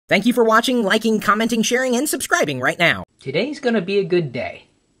Thank you for watching, liking, commenting, sharing, and subscribing right now. Today's gonna be a good day.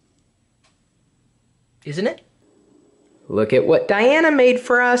 Isn't it? Look at what Diana made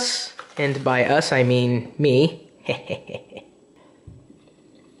for us. And by us, I mean me.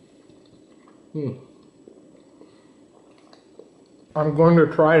 I'm going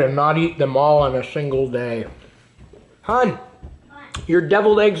to try to not eat them all in a single day. Hun, what? Your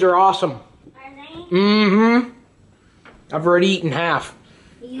deviled eggs are awesome. Are they? Mm-hmm. I've already eaten half.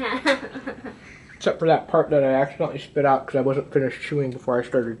 Yeah. Except for that part that I accidentally spit out because I wasn't finished chewing before I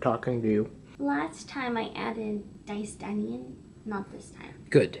started talking to you. Last time I added diced onion. Not this time.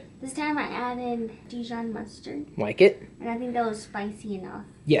 Good. This time I added Dijon mustard. Like it? And I think that was spicy enough.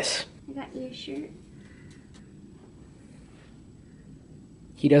 Yes. I got you a shirt.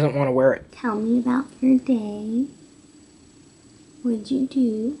 He doesn't want to wear it. Tell me about your day. What'd you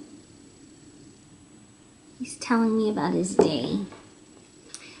do? He's telling me about his day.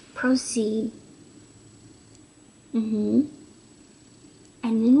 Proceed. And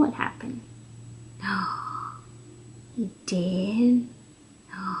then what happened? Oh, he did?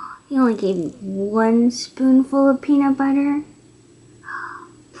 Oh, he only gave me 1 spoonful of peanut butter?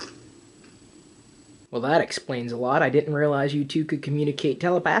 Well, that explains a lot. I didn't realize you two could communicate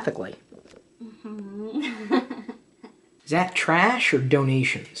telepathically. Is that trash or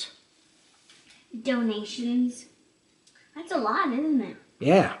donations? Donations. That's a lot, isn't it?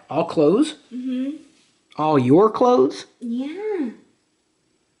 Yeah. All clothes? All your clothes? Yeah.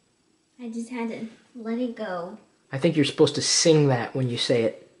 I just had to let it go. I think you're supposed to sing that when you say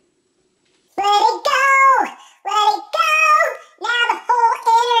it. Let it go! Let it go! Now the whole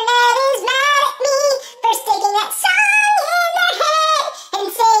internet is mad at me for sticking that song in their head and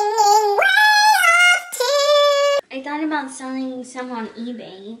singing way off tune. I thought about selling some on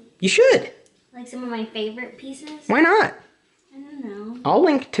eBay. You should. Like some of my favorite pieces. Why not? I don't know. I'll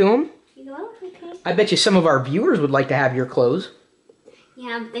link to them. You will? Okay. I bet you some of our viewers would like to have your clothes.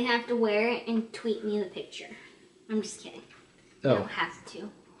 Yeah, but they have to wear it and tweet me the picture. I'm just kidding. Oh. They'll have to.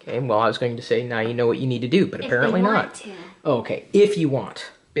 Okay, well, I was going to say, now you know what you need to do, but apparently not. If they want to. Oh, okay, if you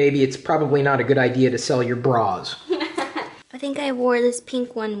want. Baby, it's probably not a good idea to sell your bras. I think I wore this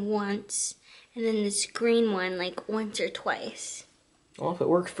pink one once, and then this green one like once or twice. Well, if it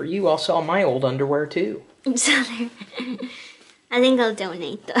works for you, I'll sell my old underwear too. So there. I think I'll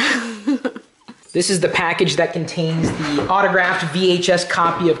donate though. This is the package that contains the autographed VHS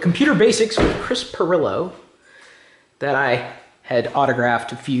copy of Computer Basics with Chris Pirillo that I had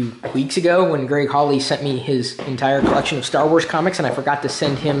autographed a few weeks ago when Greg Hawley sent me his entire collection of Star Wars comics, and I forgot to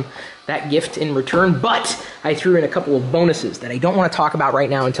send him that gift in return, but I threw in a couple of bonuses that I don't want to talk about right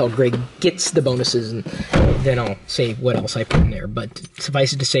now until Greg gets the bonuses, and then I'll say what else I put in there. But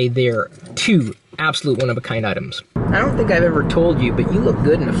suffice it to say, they're 2 absolute one-of-a-kind items. I don't think I've ever told you, but you look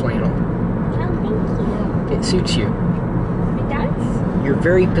good in a flannel. Oh, thank you. It suits you. It does? You're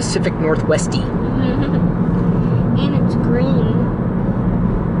very Pacific Northwesty. And it's green.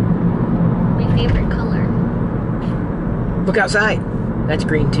 My favorite color. Look outside. That's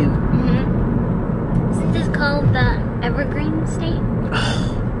green too. Isn't this called the Evergreen State?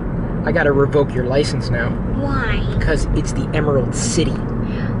 I gotta revoke your license now. Why? Because it's the Emerald City.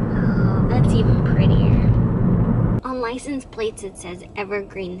 Oh, that's even prettier. On license plates it says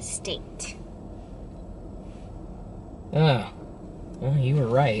Evergreen State. Oh. Well, you were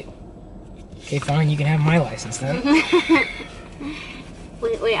right. Okay, fine, you can have my license then.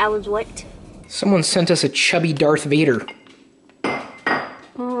 Wait, I was what? Someone sent us a chubby Darth Vader.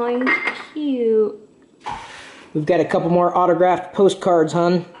 Oh, he's cute. We've got a couple more autographed postcards,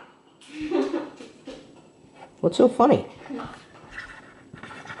 hon. What's so funny?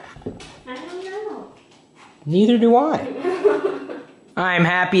 I don't know. Neither do I. I'm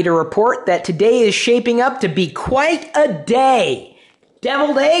happy to report that today is shaping up to be quite a day.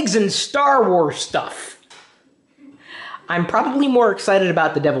 Deviled eggs and Star Wars stuff. I'm probably more excited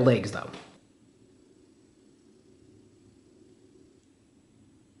about the deviled eggs, though.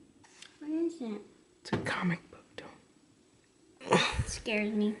 What is it? It's a comic book, don't. It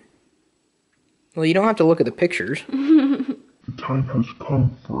scares me. Well, you don't have to look at the pictures. The time has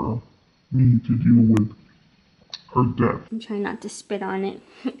come for me to deal with her death. I'm trying not to spit on it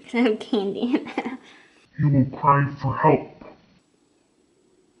because I have candy in it. You will cry for help.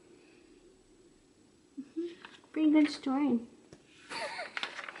 Pretty good story.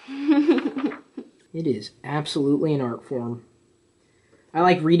 It is absolutely an art form. I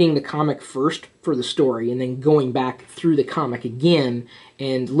like reading the comic first for the story and then going back through the comic again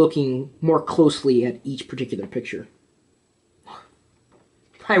and looking more closely at each particular picture.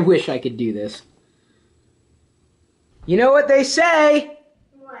 I wish I could do this. You know what they say?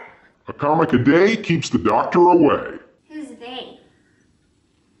 What? A comic a day keeps the doctor away. Who's they?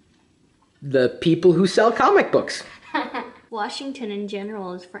 The people who sell comic books. Washington in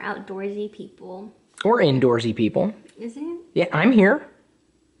general is for outdoorsy people. Or indoorsy people. Is it? Yeah, I'm here.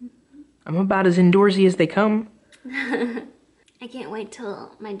 I'm about as indoorsy as they come. I can't wait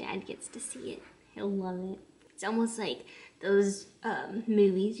till my dad gets to see it. He'll love it. It's almost like those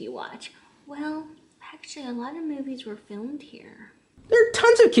movies you watch. Well, actually, a lot of movies were filmed here. There are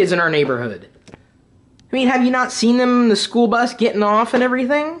tons of kids in our neighborhood. I mean, have you not seen them in the school bus getting off and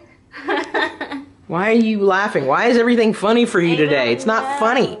everything? Why are you laughing? Why is everything funny for you today? It's not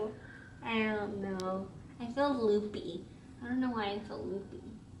funny. I don't know. I feel loopy. I don't know why I feel loopy.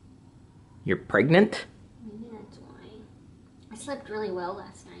 You're pregnant? Maybe that's why. I slept really well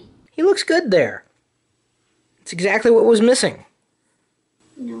last night. He looks good there. It's exactly what was missing.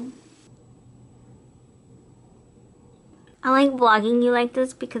 No. I like vlogging you like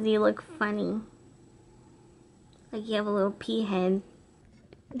this because you look funny. Like you have a little pea head.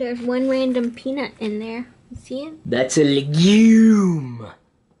 There's one random peanut in there. You see it? That's a legume.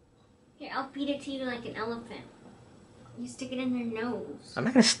 Here, I'll feed it to you like an elephant. You stick it in their nose. I'm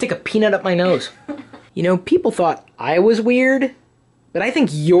not gonna stick a peanut up my nose. You know, people thought I was weird, but I think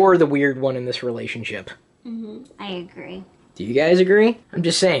you're the weird one in this relationship. I agree. Do you guys agree? I'm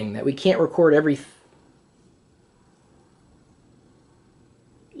just saying that we can't record every...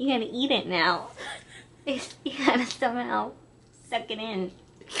 You gotta eat it now. You gotta somehow suck it in.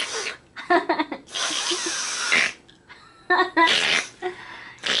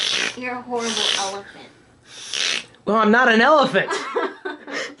 You're a horrible elephant. Well, I'm not an elephant.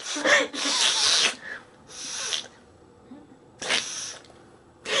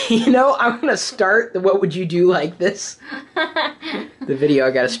 You know, I'm gonna start the What Would You Do Like This? The video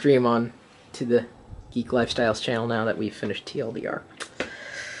I gotta stream on to the Geek Lifestyles channel now that we've finished TLDR.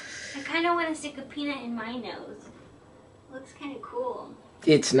 I kind of want to stick a peanut in my nose. Looks kind of cool.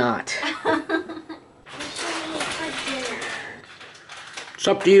 It's not. What should we eat for dinner? It's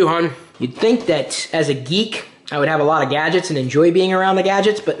up to you, hon. You'd think that as a geek, I would have a lot of gadgets and enjoy being around the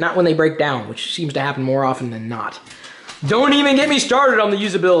gadgets, but not when they break down, which seems to happen more often than not. Don't even get me started on the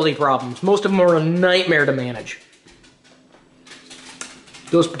usability problems. Most of them are a nightmare to manage.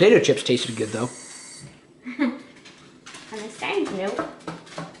 Those potato chips tasted good, though. On a side note.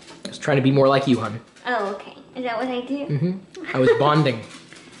 I was trying to be more like you, hon. Oh, okay. Is that what I do? I was bonding.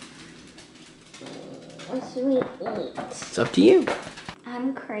 What should we eat? It's up to you.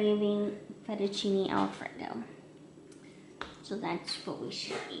 I'm craving fettuccine alfredo. So that's what we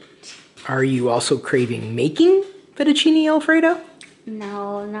should eat. Are you also craving making fettuccine alfredo?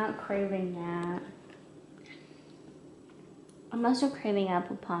 No, not craving that. I'm also craving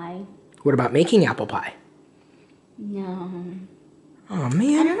apple pie. What about making apple pie? No. Oh, I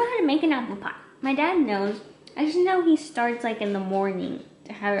man. don't know how to make an apple pie. My dad knows. I just know he starts like in the morning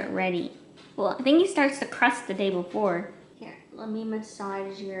to have it ready. Well, I think he starts the crust the day before. Here, let me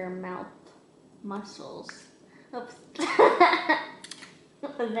massage your mouth muscles. Oops.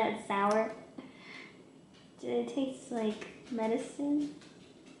 Was that sour? Did it taste like medicine?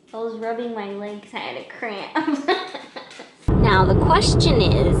 I was rubbing my legs, I had a cramp. Now the question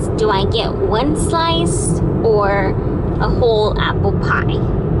is, do I get one slice or a whole apple pie?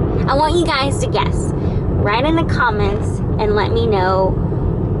 I want you guys to guess. Write in the comments and let me know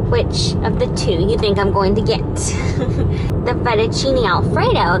which of the two you think I'm going to get. The fettuccine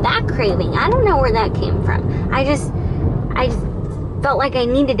alfredo, that craving, I don't know where that came from. I just felt like I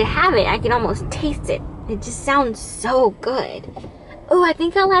needed to have it. I can almost taste it. It just sounds so good. Oh, I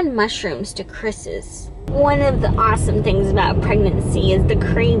think I'll add mushrooms to Chris's. One of the awesome things about pregnancy is the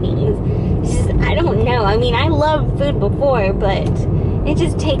cravings. It's just, I don't know. I mean, I loved food before, but it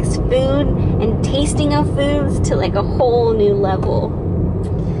just takes food and tasting of foods to like a whole new level.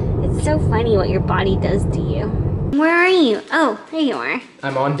 It's so funny what your body does to you. Where are you? Oh, there you are.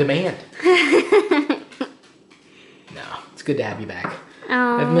 I'm on demand. No, it's good to have you back.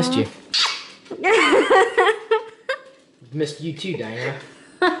 Oh. I've missed you. I've missed you too, Diana.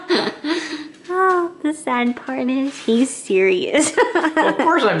 Oh, the sad part is he's serious. Well, of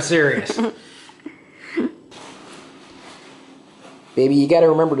course I'm serious. Baby, you gotta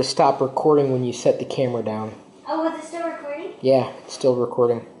remember to stop recording when you set the camera down. Oh, was it still recording? Yeah, it's still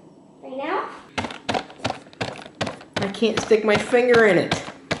recording. Right now? I can't stick my finger in it.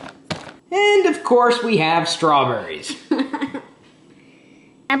 And of course we have strawberries.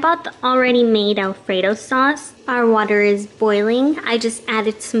 I bought the already made Alfredo sauce. Our water is boiling. I just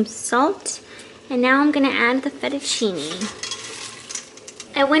added some salt. And now I'm gonna add the fettuccine.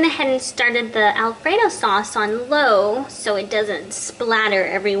 I went ahead and started the Alfredo sauce on low so it doesn't splatter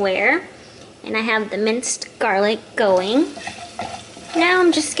everywhere. And I have the minced garlic going. Now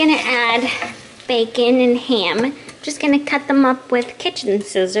I'm just gonna add bacon and ham. Just gonna cut them up with kitchen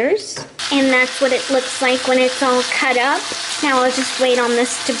scissors. And that's what it looks like when it's all cut up. Now I'll just wait on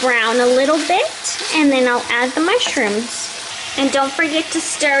this to brown a little bit, and then I'll add the mushrooms. And don't forget to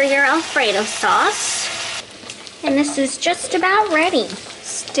stir your Alfredo sauce. And this is just about ready.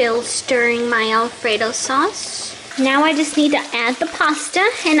 Still stirring my Alfredo sauce. Now I just need to add the pasta,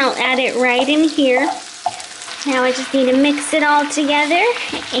 and I'll add it right in here. Now I just need to mix it all together,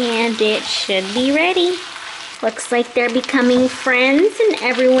 and it should be ready. Looks like they're becoming friends, and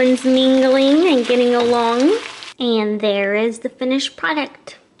everyone's mingling and getting along. And there is the finished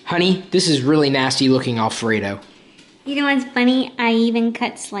product. Honey, this is really nasty looking Alfredo. You know what's funny? I even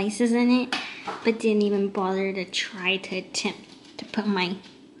cut slices in it, but didn't even bother to try to attempt to put my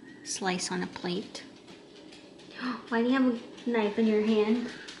slice on a plate. Why do you have a knife in your hand?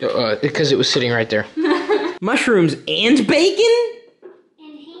 Because it was sitting right there. Mushrooms and bacon?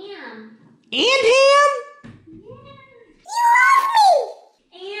 And ham. And ham?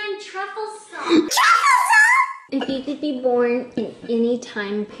 And truffle sauce. If you could be born in any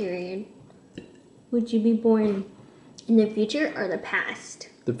time period, would you be born in the future or the past?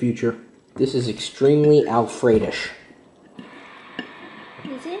 The future. This is extremely Alfredish.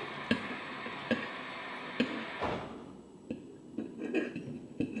 Is it?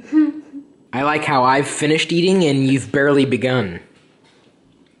 I like how I've finished eating and you've barely begun.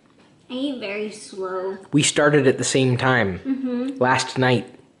 I eat very slow. We started at the same time. Last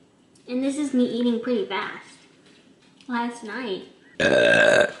night. And this is me eating pretty fast. Last night.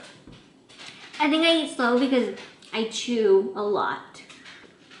 I think I eat slow because I chew a lot.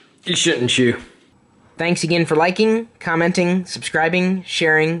 You shouldn't chew. Thanks again for liking, commenting, subscribing,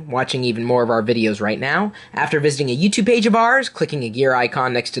 sharing, watching even more of our videos right now. After visiting a YouTube page of ours, clicking a gear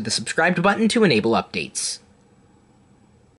icon next to the subscribed button to enable updates.